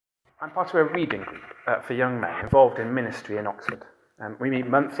I'm part of a reading group for young men involved in ministry in Oxford. We meet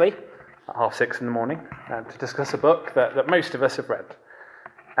monthly at 6:30 in the morning to discuss a book that most of us have read.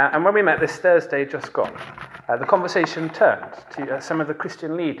 And when we met this Thursday just gone, the conversation turned to some of the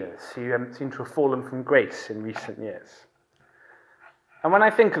Christian leaders who seem to have fallen from grace in recent years. And when I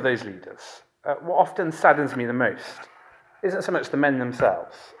think of those leaders, what often saddens me the most isn't so much the men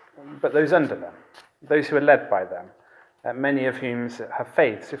themselves, but those under them, those who are led by them, many of whom have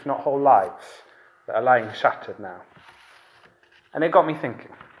faiths, if not whole lives, that are lying shattered now. And it got me thinking,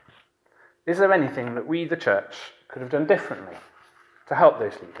 is there anything that we, the church, could have done differently to help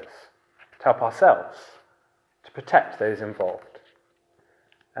those leaders, to help ourselves, to protect those involved?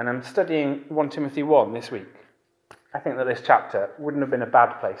 And I'm studying 1 Timothy 1 this week. I think that this chapter wouldn't have been a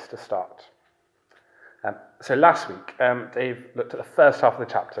bad place to start. So last week, Dave looked at the first half of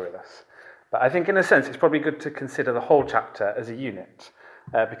the chapter with us. But I think in a sense it's probably good to consider the whole chapter as a unit,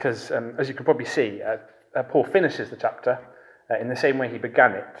 because as you can probably see, Paul finishes the chapter in the same way he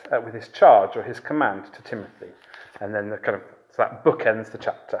began it, with his charge or his command to Timothy. And then so that bookends the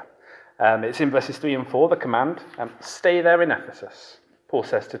chapter. It's in verses 3 and 4, the command, stay there in Ephesus, Paul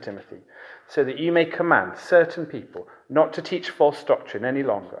says to Timothy, so that you may command certain people not to teach false doctrine any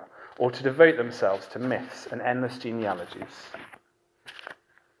longer, or to devote themselves to myths and endless genealogies.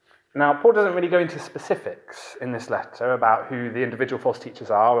 Now, Paul doesn't really go into specifics in this letter about who the individual false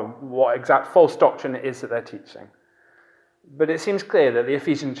teachers are and what exact false doctrine it is that they're teaching. But it seems clear that the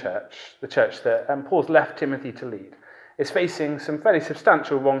Ephesian church, the church that Paul's left Timothy to lead, is facing some fairly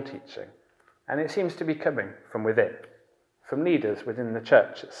substantial wrong teaching. And it seems to be coming from within, from leaders within the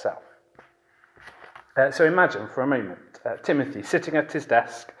church itself. So imagine for a moment Timothy sitting at his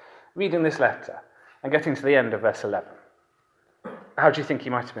desk, reading this letter, and getting to the end of verse 11. How do you think he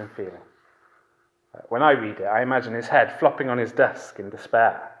might have been feeling? When I read it, I imagine his head flopping on his desk in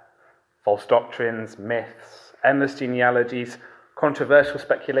despair. False doctrines, myths, endless genealogies, controversial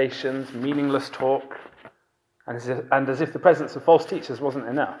speculations, meaningless talk. And as if the presence of false teachers wasn't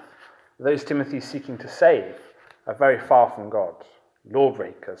enough, those Timothy's seeking to save are very far from God.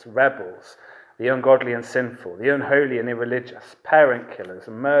 Lawbreakers, rebels, the ungodly and sinful, the unholy and irreligious, parent killers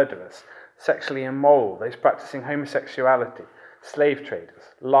and murderers, sexually immoral, those practicing homosexuality, slave traders,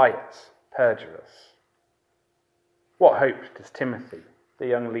 liars, perjurers. What hope does Timothy, the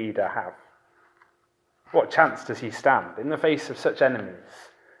young leader, have? What chance does he stand in the face of such enemies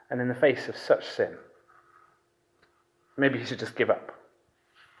and in the face of such sin? Maybe he should just give up.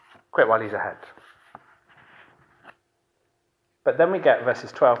 Quit while he's ahead. But then we get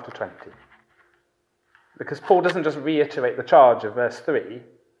verses 12 to 20. Because Paul doesn't just reiterate the charge of verse 3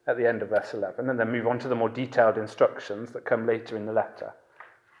 at the end of verse 11, and then move on to the more detailed instructions that come later in the letter.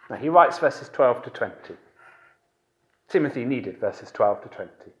 Now, he writes verses 12 to 20. Timothy needed verses 12 to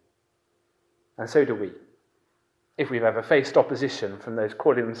 20. And so do we. If we've ever faced opposition from those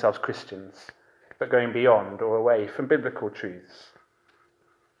calling themselves Christians, but going beyond or away from biblical truths,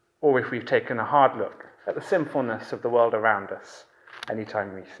 or if we've taken a hard look at the sinfulness of the world around us any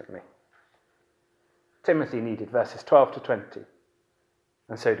time recently. Timothy needed verses 12 to 20.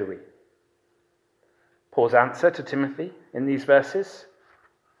 And so do we. Paul's answer to Timothy in these verses,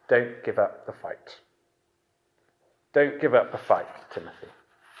 don't give up the fight. Don't give up the fight, Timothy.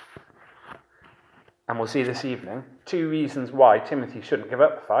 And we'll see this evening 2 reasons why Timothy shouldn't give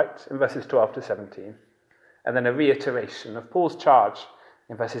up the fight in verses 12 to 17, and then a reiteration of Paul's charge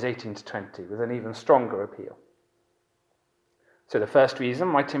in verses 18 to 20 with an even stronger appeal. So the first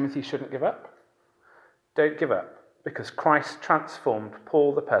reason why Timothy shouldn't give up, don't give up because Christ transformed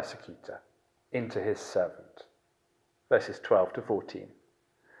Paul the persecutor into his servant. Verses 12 to 14.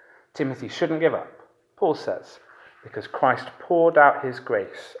 Timothy shouldn't give up, Paul says, because Christ poured out his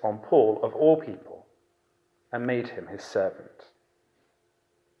grace on Paul of all people and made him his servant.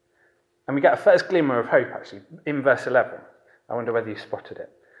 And we get a first glimmer of hope, actually, in verse 11. I wonder whether you spotted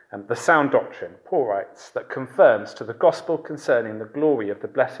it. The sound doctrine, Paul writes, that confirms to the gospel concerning the glory of the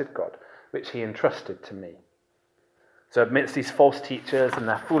blessed God, which he entrusted to me. So amidst these false teachers and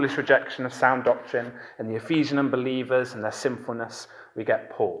their foolish rejection of sound doctrine and the Ephesian unbelievers and their sinfulness, we get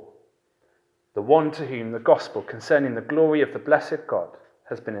Paul, the one to whom the gospel concerning the glory of the blessed God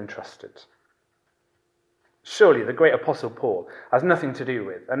has been entrusted. Surely the great apostle Paul has nothing to do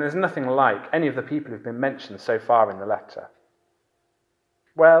with, and is nothing like, any of the people who've been mentioned so far in the letter.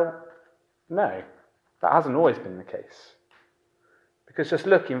 Well, no, that hasn't always been the case. Because just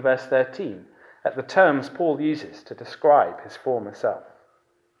look in verse 13 at the terms Paul uses to describe his former self.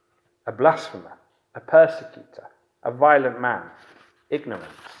 A blasphemer, a persecutor, a violent man, ignorant,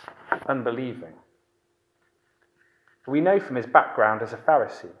 unbelieving. We know from his background as a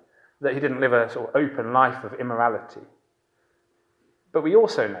Pharisee that he didn't live a sort of open life of immorality. But we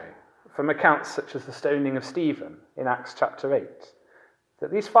also know, from accounts such as the stoning of Stephen in Acts chapter 8,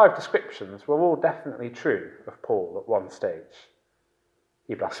 that these 5 descriptions were all definitely true of Paul at one stage.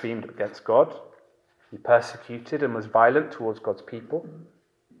 He blasphemed against God, he persecuted and was violent towards God's people,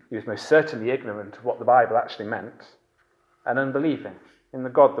 he was most certainly ignorant of what the Bible actually meant, and unbelieving in the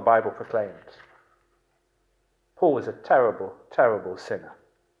God the Bible proclaimed. Paul was a terrible, terrible sinner.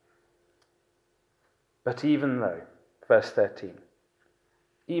 But even though, verse 13,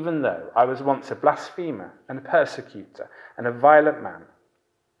 even though I was once a blasphemer and a persecutor and a violent man,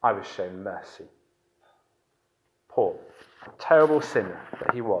 I was shown mercy. Paul, a terrible sinner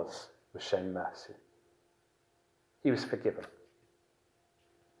that he was shown mercy. He was forgiven.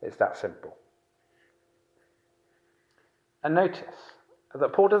 It's that simple. And notice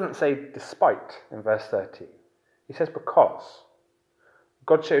that Paul doesn't say despite in verse 13. He says because.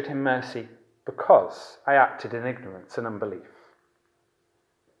 God showed him mercy because I acted in ignorance and unbelief.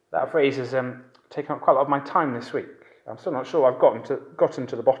 That phrase has taken up quite a lot of my time this week. I'm still not sure I've gotten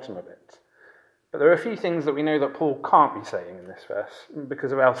to the bottom of it. But there are a few things that we know that Paul can't be saying in this verse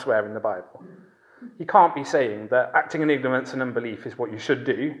because of elsewhere in the Bible. He can't be saying that acting in ignorance and unbelief is what you should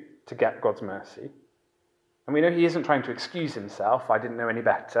do to get God's mercy. And we know he isn't trying to excuse himself, I didn't know any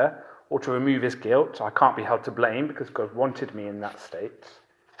better, or to remove his guilt, I can't be held to blame because God wanted me in that state.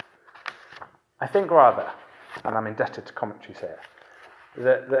 I think rather, and I'm indebted to commentaries here,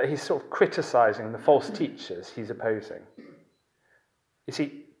 that he's sort of criticising the false teachers he's opposing. You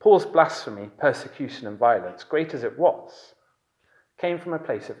see, Paul's blasphemy, persecution and violence, great as it was, came from a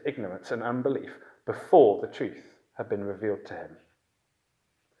place of ignorance and unbelief before the truth had been revealed to him.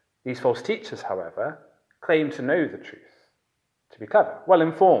 These false teachers, however, claim to know the truth, to be clever,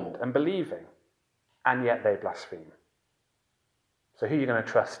 well-informed and believing, and yet they blaspheme. So who are you going to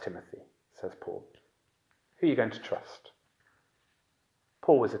trust, Timothy, says Paul. Who are you going to trust?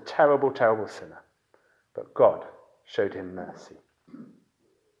 Paul was a terrible, terrible sinner, but God showed him mercy.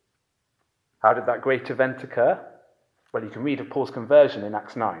 How did that great event occur? Well, you can read of Paul's conversion in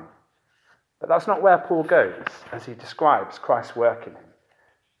Acts 9. But that's not where Paul goes as he describes Christ's work in him.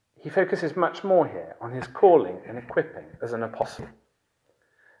 He focuses much more here on his calling and equipping as an apostle.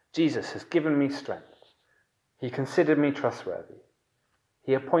 Jesus has given me strength. He considered me trustworthy.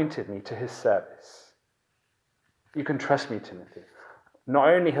 He appointed me to his service. You can trust me, Timothy. Not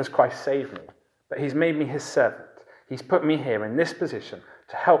only has Christ saved me, but he's made me his servant. He's put me here in this position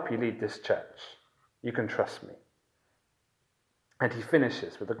to help you lead this church. You can trust me. And he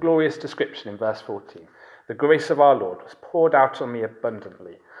finishes with a glorious description in verse 14. The grace of our Lord was poured out on me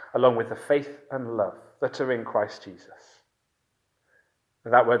abundantly, along with the faith and love that are in Christ Jesus.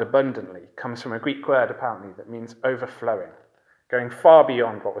 That word abundantly comes from a Greek word apparently that means overflowing, going far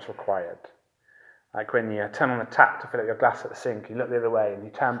beyond what was required. Like when you turn on the tap to fill up your glass at the sink, you look the other way and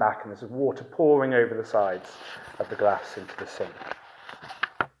you turn back and there's water pouring over the sides of the glass into the sink.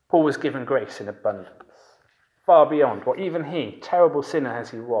 Paul was given grace in abundance, far beyond what even he, terrible sinner as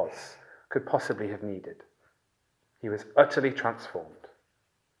he was, could possibly have needed. He was utterly transformed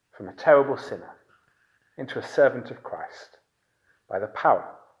from a terrible sinner into a servant of Christ by the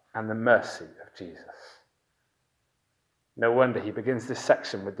power and the mercy of Jesus. No wonder he begins this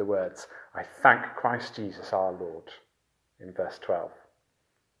section with the words, I thank Christ Jesus our Lord, in verse 12.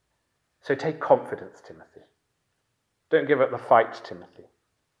 So take confidence, Timothy. Don't give up the fight, Timothy,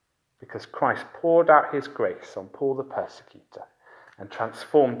 because Christ poured out his grace on Paul the persecutor and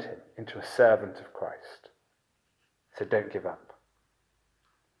transformed him into a servant of Christ. So don't give up.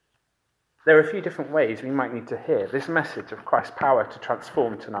 There are a few different ways we might need to hear this message of Christ's power to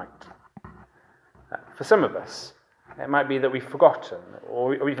transform tonight. For some of us, it might be that we've forgotten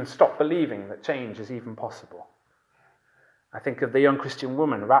or even stopped believing that change is even possible. I think of the young Christian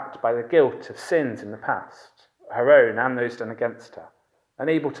woman racked by the guilt of sins in the past, her own and those done against her,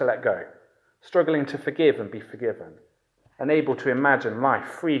 unable to let go, struggling to forgive and be forgiven, unable to imagine life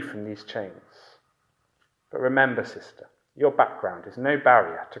free from these chains. But remember, sister, your background is no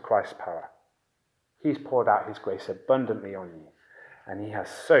barrier to Christ's power. He's poured out his grace abundantly on you, and he has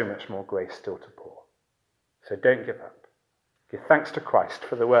so much more grace still to pour. So don't give up. Give thanks to Christ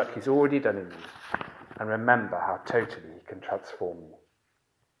for the work he's already done in you, and remember how totally he can transform you.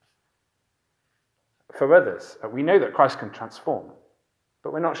 For others, we know that Christ can transform,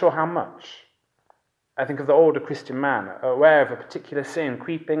 but we're not sure how much. I think of the older Christian man, aware of a particular sin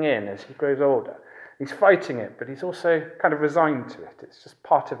creeping in as he grows older. He's fighting it, but he's also kind of resigned to it. It's just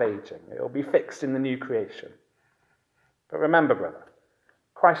part of aging. It'll be fixed in the new creation. But remember, brother,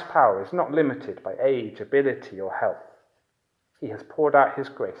 Christ's power is not limited by age, ability, or health. He has poured out his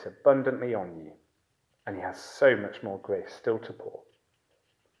grace abundantly on you, and he has so much more grace still to pour.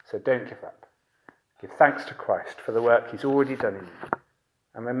 So don't give up. Give thanks to Christ for the work he's already done in you,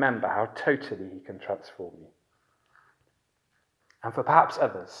 and remember how totally he can transform you. And for perhaps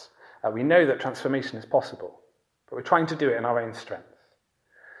others, we know that transformation is possible, but we're trying to do it in our own strength.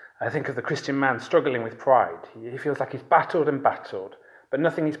 I think of the Christian man struggling with pride. He feels like he's battled and battled, but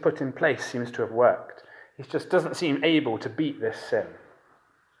nothing he's put in place seems to have worked. He just doesn't seem able to beat this sin.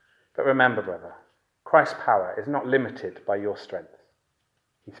 But remember, brother, Christ's power is not limited by your strength.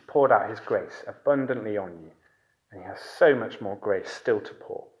 He's poured out his grace abundantly on you, and he has so much more grace still to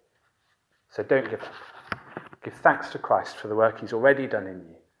pour. So don't give up. Give thanks to Christ for the work he's already done in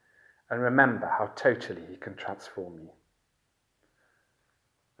you, and remember how totally he can transform you.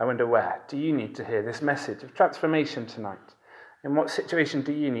 I wonder, where do you need to hear this message of transformation tonight? In what situation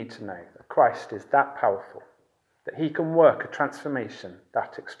do you need to know that Christ is that powerful, that he can work a transformation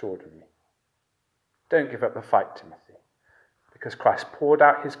that extraordinary? Don't give up the fight, Timothy, because Christ poured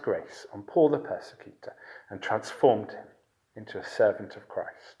out his grace on Paul the persecutor and transformed him into a servant of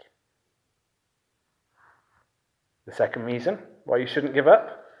Christ. The second reason why you shouldn't give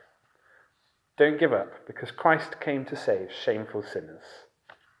up: don't give up because Christ came to save shameful sinners.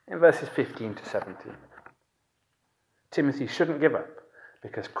 In verses 15 to 17. Timothy shouldn't give up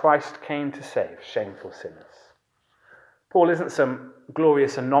because Christ came to save shameful sinners. Paul isn't some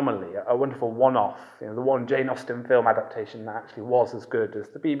glorious anomaly, a wonderful one-off, the one Jane Austen film adaptation that actually was as good as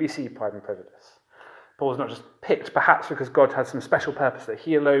the BBC Pride and Prejudice. Paul's not just picked perhaps because God had some special purpose that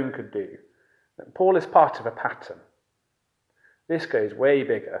he alone could do. Paul is part of a pattern. This goes way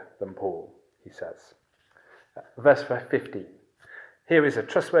bigger than Paul, he says. Verse 15. Here is a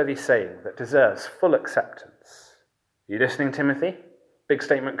trustworthy saying that deserves full acceptance. Are you listening, Timothy? Big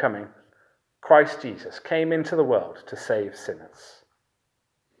statement coming. Christ Jesus came into the world to save sinners.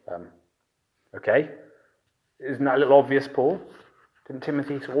 Okay. Isn't that a little obvious, Paul? Didn't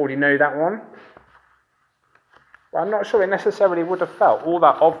Timothy already know that one? Well, I'm not sure it necessarily would have felt all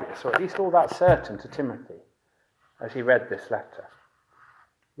that obvious, or at least all that certain to Timothy as he read this letter.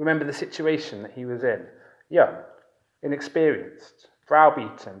 Remember the situation that he was in. Young, inexperienced,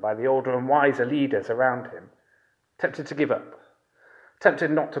 browbeaten by the older and wiser leaders around him, tempted to give up,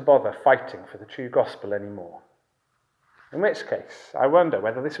 tempted not to bother fighting for the true gospel anymore. In which case, I wonder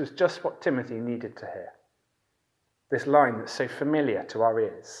whether this was just what Timothy needed to hear. This line that's so familiar to our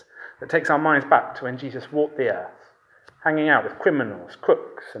ears, that takes our minds back to when Jesus walked the earth, hanging out with criminals,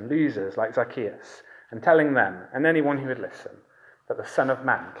 crooks, and losers like Zacchaeus, and telling them, and anyone who would listen, that the Son of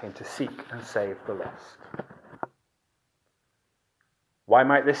Man came to seek and save the lost. Why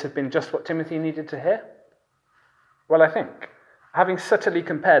might this have been just what Timothy needed to hear? Well, I think, having subtly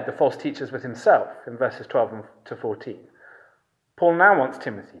compared the false teachers with himself in verses 12 to 14, Paul now wants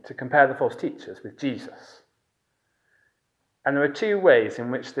Timothy to compare the false teachers with Jesus. And there are two ways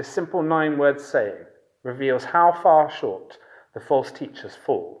in which this simple 9-word saying reveals how far short the false teachers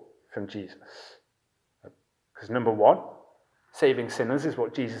fall from Jesus. Because number one, saving sinners is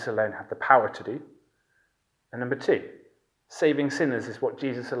what Jesus alone had the power to do. And number two, saving sinners is what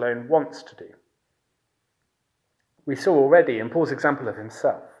Jesus alone wants to do. We saw already in Paul's example of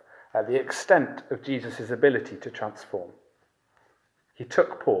himself the extent of Jesus' ability to transform. He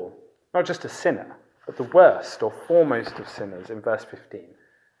took Paul, not just a sinner, but the worst or foremost of sinners in verse 15,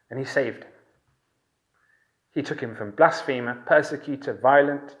 and he saved him. He took him from blasphemer, persecutor,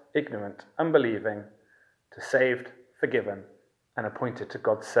 violent, ignorant, unbelieving, to saved, forgiven, and appointed to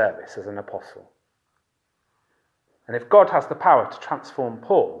God's service as an apostle. And if God has the power to transform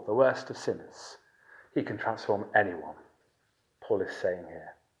Paul, the worst of sinners, he can transform anyone, Paul is saying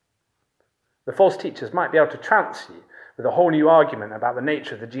here. The false teachers might be able to trounce you with a whole new argument about the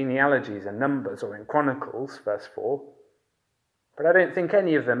nature of the genealogies in Numbers or in Chronicles, verse 4, but I don't think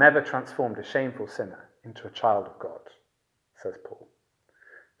any of them ever transformed a shameful sinner into a child of God, says Paul.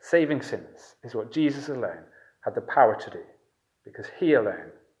 Saving sinners is what Jesus alone had the power to do, because he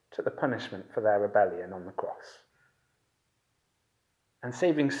alone took the punishment for their rebellion on the cross. And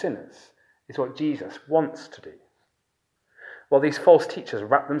saving sinners is what Jesus wants to do. While these false teachers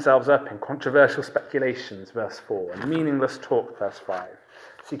wrap themselves up in controversial speculations, verse 4, and meaningless talk, verse 5,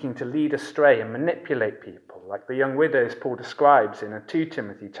 seeking to lead astray and manipulate people, like the young widows Paul describes in 2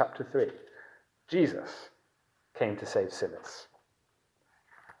 Timothy chapter 3, Jesus came to save sinners.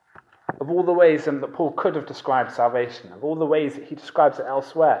 Of all the ways that Paul could have described salvation, of all the ways that he describes it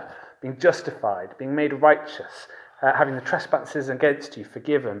elsewhere, being justified, being made righteous, having the trespasses against you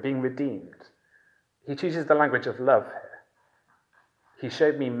forgiven, being redeemed, he chooses the language of love here. He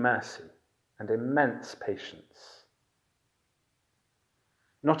showed me mercy and immense patience.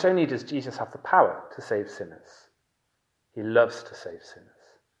 Not only does Jesus have the power to save sinners, he loves to save sinners.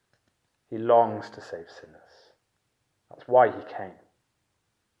 He longs to save sinners. That's why he came.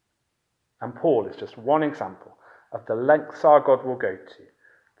 And Paul is just one example of the lengths our God will go to,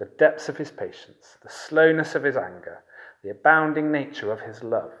 the depths of his patience, the slowness of his anger, the abounding nature of his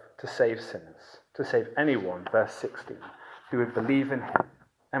love to save sinners, to save anyone, verse 16, who would believe in him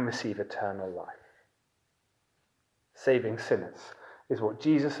and receive eternal life. Saving sinners is what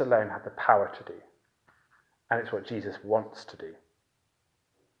Jesus alone had the power to do, and it's what Jesus wants to do.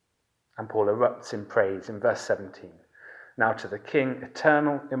 And Paul erupts in praise in verse 17. Now to the King,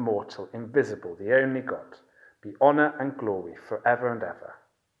 eternal, immortal, invisible, the only God, be honour and glory forever and ever.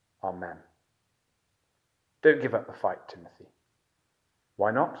 Amen. Don't give up the fight, Timothy.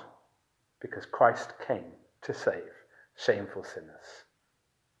 Why not? Because Christ came to save shameful sinners.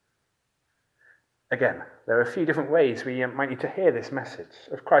 Again, there are a few different ways we might need to hear this message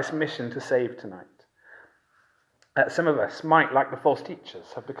of Christ's mission to save tonight. Some of us might, like the false teachers,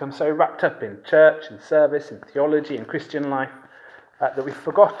 have become so wrapped up in church and service and theology and Christian life that we've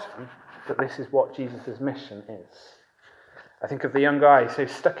forgotten that this is what Jesus' mission is. I think of the young guy so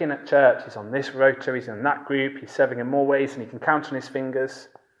stuck in at church. He's on this rota, he's in that group, he's serving in more ways than he can count on his fingers.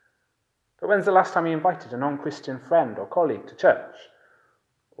 But when's the last time he invited a non-Christian friend or colleague to church?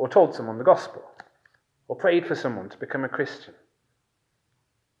 Or told someone the gospel? Or prayed for someone to become a Christian?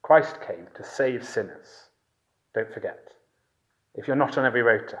 Christ came to save sinners. Don't forget. If you're not on every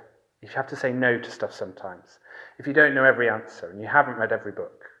rota, if you have to say no to stuff sometimes, if you don't know every answer and you haven't read every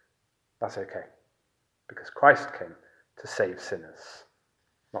book, that's okay. Because Christ came to save sinners,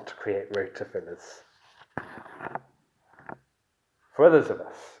 not to create rota fillers. For others of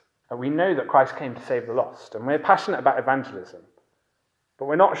us, we know that Christ came to save the lost, and we're passionate about evangelism, but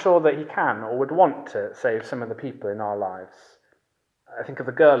we're not sure that he can or would want to save some of the people in our lives. I think of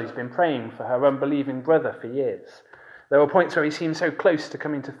the girl who's been praying for her unbelieving brother for years. There were points where he seemed so close to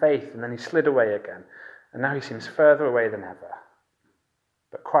coming to faith, and then he slid away again, and now he seems further away than ever.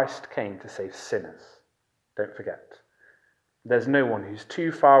 But Christ came to save sinners. Don't forget. There's no one who's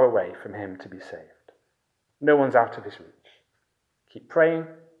too far away from him to be saved. No one's out of his reach. Keep praying,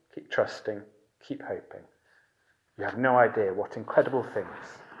 keep trusting, keep hoping. You have no idea what incredible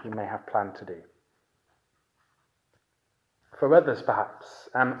things he may have planned to do. For others, perhaps,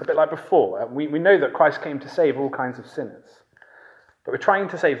 a bit like before, we know that Christ came to save all kinds of sinners, but we're trying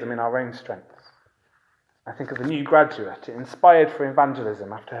to save them in our own strength. I think of the new graduate, inspired for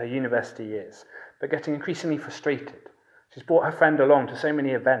evangelism after her university years, but getting increasingly frustrated. She's brought her friend along to so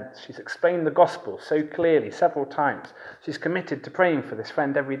many events. She's explained the gospel so clearly several times. She's committed to praying for this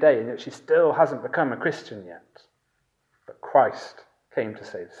friend every day, and yet she still hasn't become a Christian yet. But Christ came to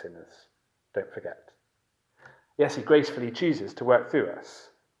save sinners. Don't forget. Yes, he gracefully chooses to work through us,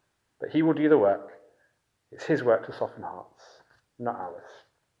 but he will do the work. It's his work to soften hearts, not ours.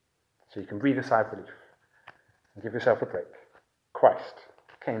 So you can breathe a sigh of relief and give yourself a break. Christ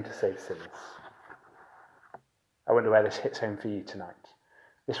came to save sinners. I wonder where this hits home for you tonight.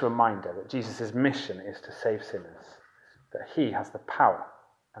 This reminder that Jesus' mission is to save sinners, that he has the power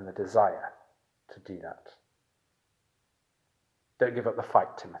and the desire to do that. Don't give up the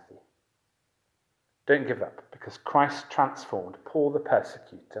fight, Timothy. Don't give up, because Christ transformed Paul the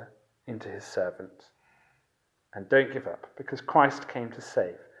persecutor into his servant. And don't give up, because Christ came to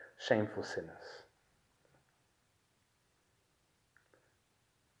save shameful sinners.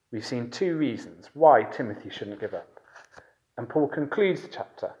 We've seen two reasons why Timothy shouldn't give up. And Paul concludes the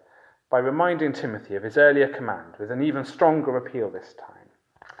chapter by reminding Timothy of his earlier command with an even stronger appeal this time.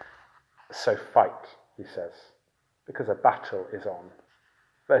 So fight, he says, because a battle is on.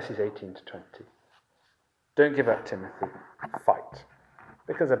 Verses 18 to 20. Don't give up, Timothy. Fight,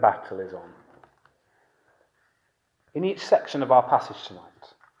 because a battle is on. In each section of our passage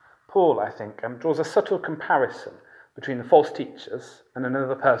tonight, Paul, I think, draws a subtle comparison between the false teachers and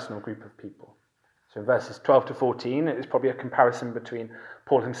another personal group of people. So in verses 12 to 14, it is probably a comparison between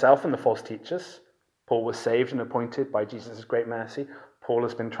Paul himself and the false teachers. Paul was saved and appointed by Jesus' great mercy. Paul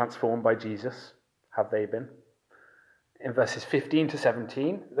has been transformed by Jesus. Have they been? In verses 15 to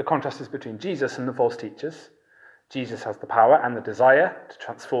 17, the contrast is between Jesus and the false teachers. Jesus has the power and the desire to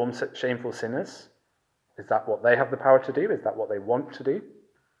transform such shameful sinners. Is that what they have the power to do? Is that what they want to do?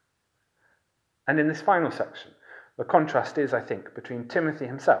 And in this final section, the contrast is, I think, between Timothy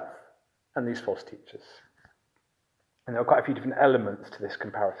himself and these false teachers. And there are quite a few different elements to this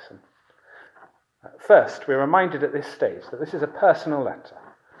comparison. First, we're reminded at this stage that this is a personal letter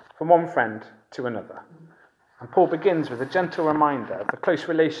from one friend to another. And Paul begins with a gentle reminder of the close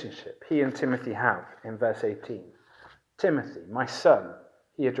relationship he and Timothy have in verse 18. Timothy, my son,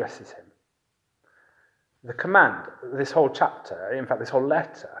 he addresses him. The command, this whole chapter, in fact this whole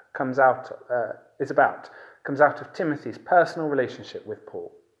letter, comes out of Timothy's personal relationship with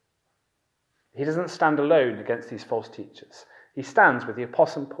Paul. He doesn't stand alone against these false teachers. He stands with the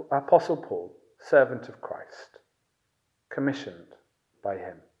Apostle Paul, servant of Christ, commissioned by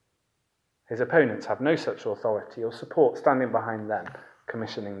him. His opponents have no such authority or support standing behind them,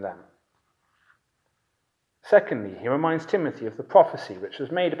 commissioning them. Secondly, he reminds Timothy of the prophecy which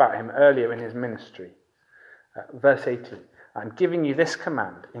was made about him earlier in his ministry. Verse 18, "I'm giving you this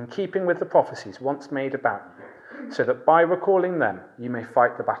command in keeping with the prophecies once made about you, so that by recalling them you may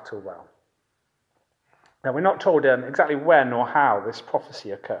fight the battle well." Now, we're not told exactly when or how this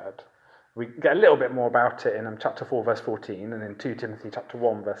prophecy occurred. We get a little bit more about it in chapter 4, verse 14, and in 2 Timothy chapter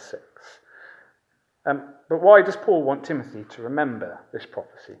 1, verse 6. But why does Paul want Timothy to remember this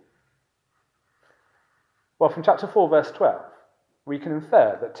prophecy? Well, from chapter 4, verse 12, we can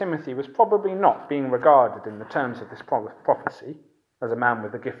infer that Timothy was probably not being regarded in the terms of this prophecy as a man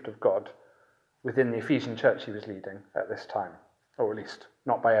with the gift of God within the Ephesian church he was leading at this time, or at least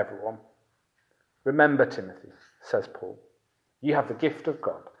not by everyone. "Remember, Timothy," says Paul, "you have the gift of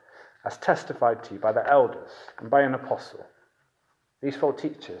God, as testified to you by the elders and by an apostle. These false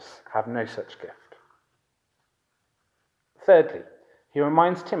teachers have no such gift." Thirdly, he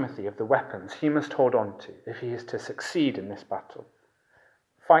reminds Timothy of the weapons he must hold on to if he is to succeed in this battle.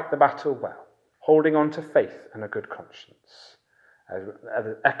 Fight the battle well, holding on to faith and a good conscience,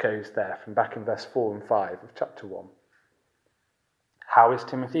 as echoes there from back in verse 4 and 5 of chapter 1. How is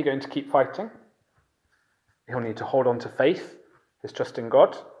Timothy going to keep fighting? He'll need to hold on to faith, his trust in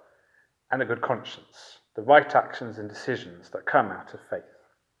God, and a good conscience, the right actions and decisions that come out of faith.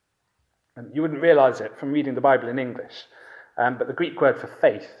 And you wouldn't realise it from reading the Bible in English, but the Greek word for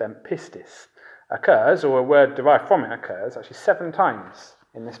faith, pistis, occurs, or a word derived from it occurs, actually 7 times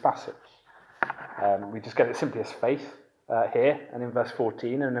in this passage. We just get it simply as faith here, and in verse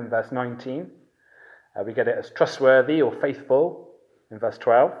 14, and in verse 19. We get it as trustworthy or faithful in verse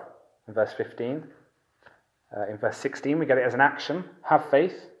 12, in verse 15. In verse 16, we get it as an action, have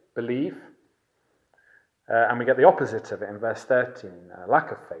faith, believe. And we get the opposite of it in verse 13,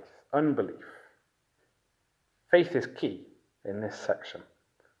 lack of faith, unbelief. Faith is key in this section,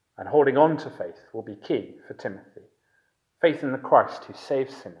 and holding on to faith will be key for Timothy. Faith in the Christ who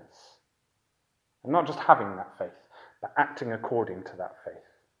saves sinners. And not just having that faith, but acting according to that faith,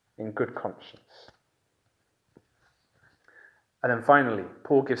 in good conscience. And then finally,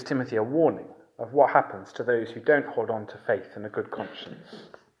 Paul gives Timothy a warning of what happens to those who don't hold on to faith and a good conscience,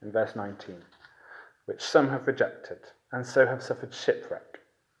 in verse 19, which some have rejected, and so have suffered shipwreck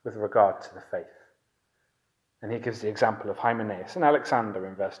with regard to the faith. And he gives the example of Hymenaeus and Alexander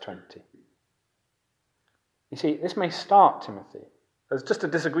in verse 20. You see, this may start, Timothy, as just a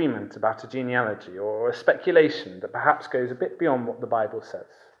disagreement about a genealogy or a speculation that perhaps goes a bit beyond what the Bible says.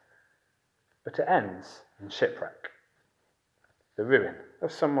 But it ends in shipwreck, the ruin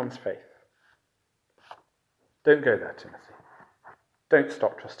of someone's faith. Don't go there, Timothy. Don't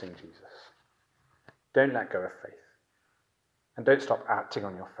stop trusting Jesus. Don't let go of faith. And don't stop acting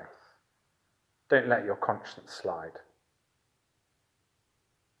on your faith. Don't let your conscience slide.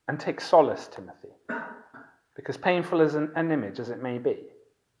 And take solace, Timothy, because painful as an image as it may be,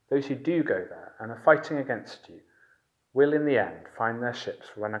 those who do go there and are fighting against you will in the end find their ships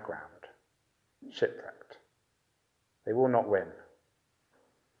run aground, shipwrecked. They will not win.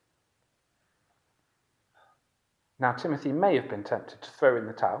 Now, Timothy may have been tempted to throw in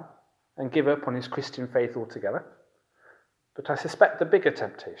the towel and give up on his Christian faith altogether, but I suspect the bigger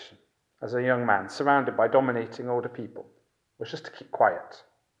temptation, as a young man surrounded by dominating older people, was just to keep quiet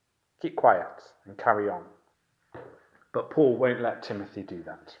and carry on. But Paul won't let Timothy do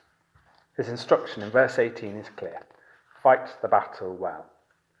that. His instruction in verse 18 is clear. Fight the battle well.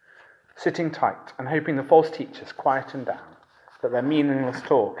 Sitting tight and hoping the false teachers quieten down, that their meaningless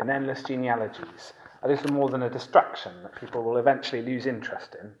talk and endless genealogies are little more than a distraction that people will eventually lose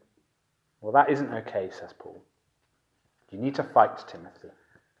interest in. Well, that isn't okay, says Paul. You need to fight, Timothy.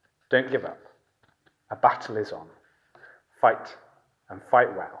 Don't give up. A battle is on. Fight, and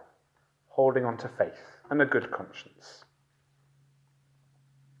fight well, holding on to faith and a good conscience.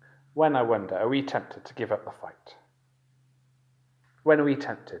 When, I wonder, are we tempted to give up the fight? When are we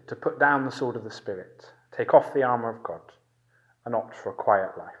tempted to put down the sword of the Spirit, take off the armour of God, and opt for a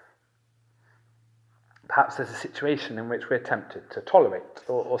quiet life? Perhaps there's a situation in which we're tempted to tolerate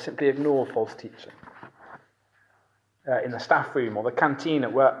or simply ignore false teaching. In the staff room or the canteen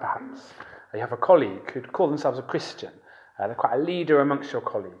at work, perhaps, you have a colleague who'd call themselves a Christian. They're quite a leader amongst your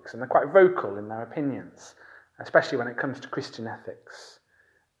colleagues, and they're quite vocal in their opinions, especially when it comes to Christian ethics.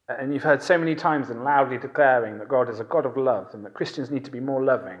 And you've heard so many times them loudly declaring that God is a God of love and that Christians need to be more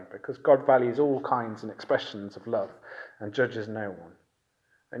loving because God values all kinds and expressions of love and judges no one.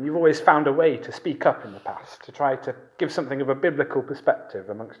 And you've always found a way to speak up in the past, to try to give something of a biblical perspective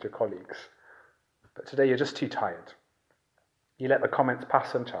amongst your colleagues. But today you're just too tired. You let the comments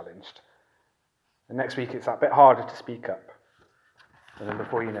pass unchallenged. And next week it's that bit harder to speak up. And then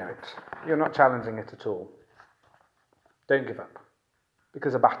before you know it, you're not challenging it at all. Don't give up,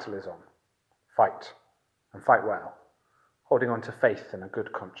 because a battle is on. Fight, and fight well, holding on to faith and a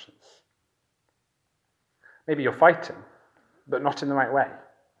good conscience. Maybe you're fighting, but not in the right way.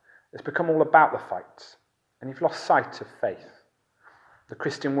 It's become all about the fight, and you've lost sight of faith. The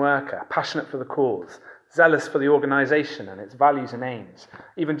Christian worker, passionate for the cause, zealous for the organisation and its values and aims,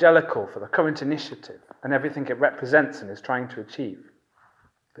 evangelical for the current initiative and everything it represents and is trying to achieve.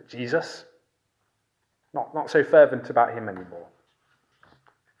 But Jesus? Not so fervent about him anymore.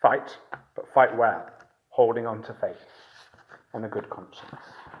 Fight, but fight well, holding on to faith and a good conscience.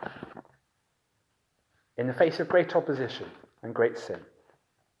 In the face of great opposition and great sin,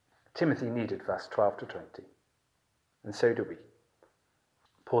 Timothy needed verse 12 to 20, and so do we.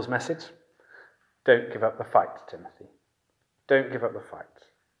 Paul's message? Don't give up the fight, Timothy. Don't give up the fight.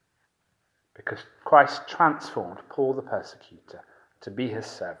 Because Christ transformed Paul the persecutor to be his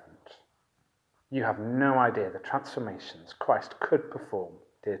servant. You have no idea the transformations Christ could perform,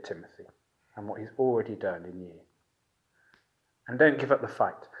 dear Timothy, and what he's already done in you. And don't give up the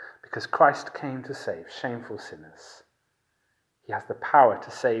fight, because Christ came to save shameful sinners. He has the power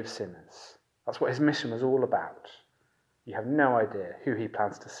to save sinners. That's what his mission was all about. You have no idea who he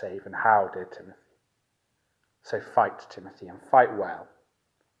plans to save and how, dear Timothy. So fight, Timothy, and fight well.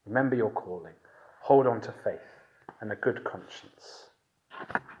 Remember your calling. Hold on to faith and a good conscience.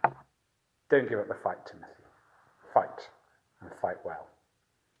 Don't give up the fight, Timothy. Fight, and fight well.